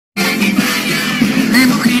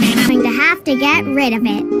to get rid of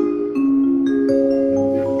it.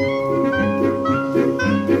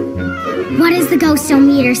 What does the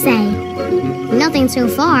ghost-o-meter say? Nothing so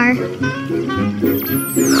far.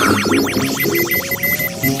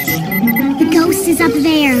 The ghost is up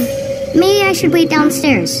there. Maybe I should wait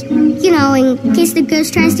downstairs. You know, in case the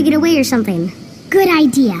ghost tries to get away or something. Good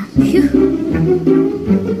idea.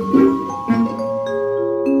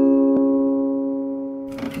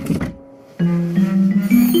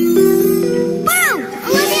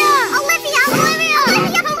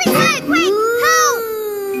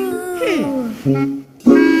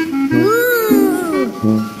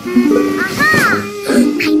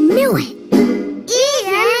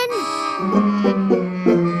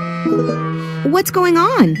 What's going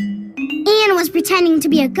on? Ian was pretending to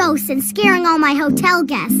be a ghost and scaring all my hotel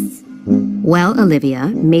guests. Well, Olivia,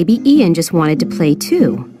 maybe Ian just wanted to play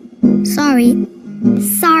too. Sorry,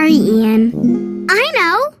 Ian. I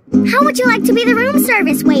know! How would you like to be the room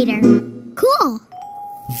service waiter? Cool.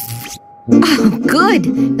 Oh, good!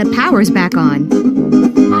 The power's back on.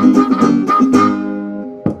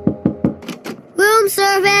 Room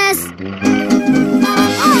service!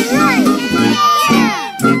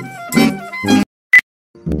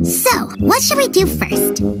 So, what should we do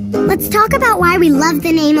first? Let's talk about why we love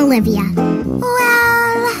the name Olivia.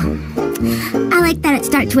 Well, I like that it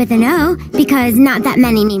starts with an O, because not that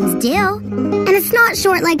many names do. And it's not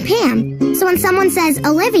short like Pam, so when someone says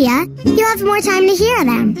Olivia, you have more time to hear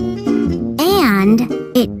them. And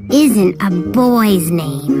it isn't a boy's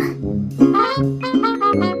name.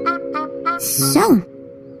 So,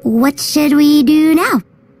 what should we do now?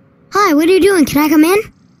 Hi, what are you doing? Can I come in?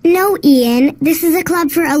 No, Ian. This is a club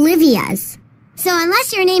for Olivias. So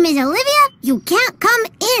unless your name is Olivia, you can't come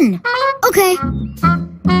in. Okay.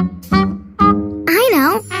 I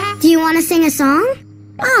know. Do you want to sing a song?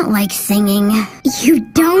 I don't like singing. You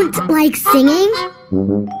don't like singing?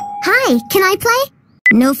 Hi, can I play?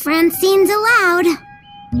 No Francines allowed.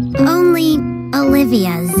 Only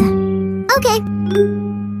Olivias. Okay.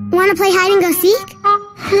 Want to play hide and go seek?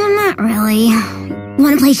 Not really.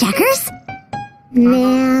 Want to play checkers?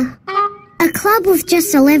 Nah. A club with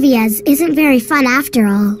just Olivias isn't very fun after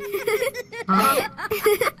all.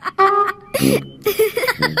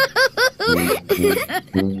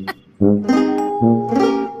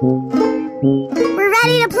 We're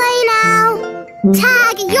ready to play now.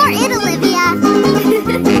 Tag, you're it, Olivia.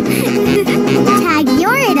 Tag,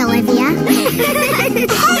 you're it, Olivia. Hey!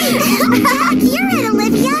 Tag, you're it,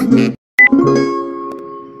 Olivia.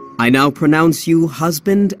 I now pronounce you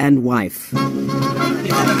husband and wife.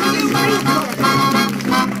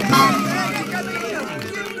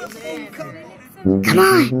 Come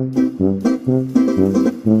on.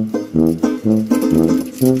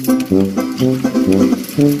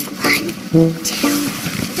 1, 2,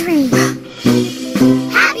 3.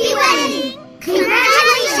 Happy wedding!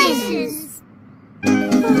 Congratulations!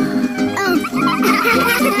 Oh.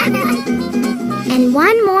 And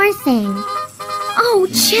one more thing. Oh,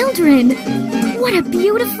 children! What a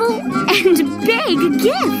beautiful and big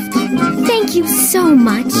gift! Thank you so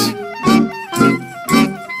much.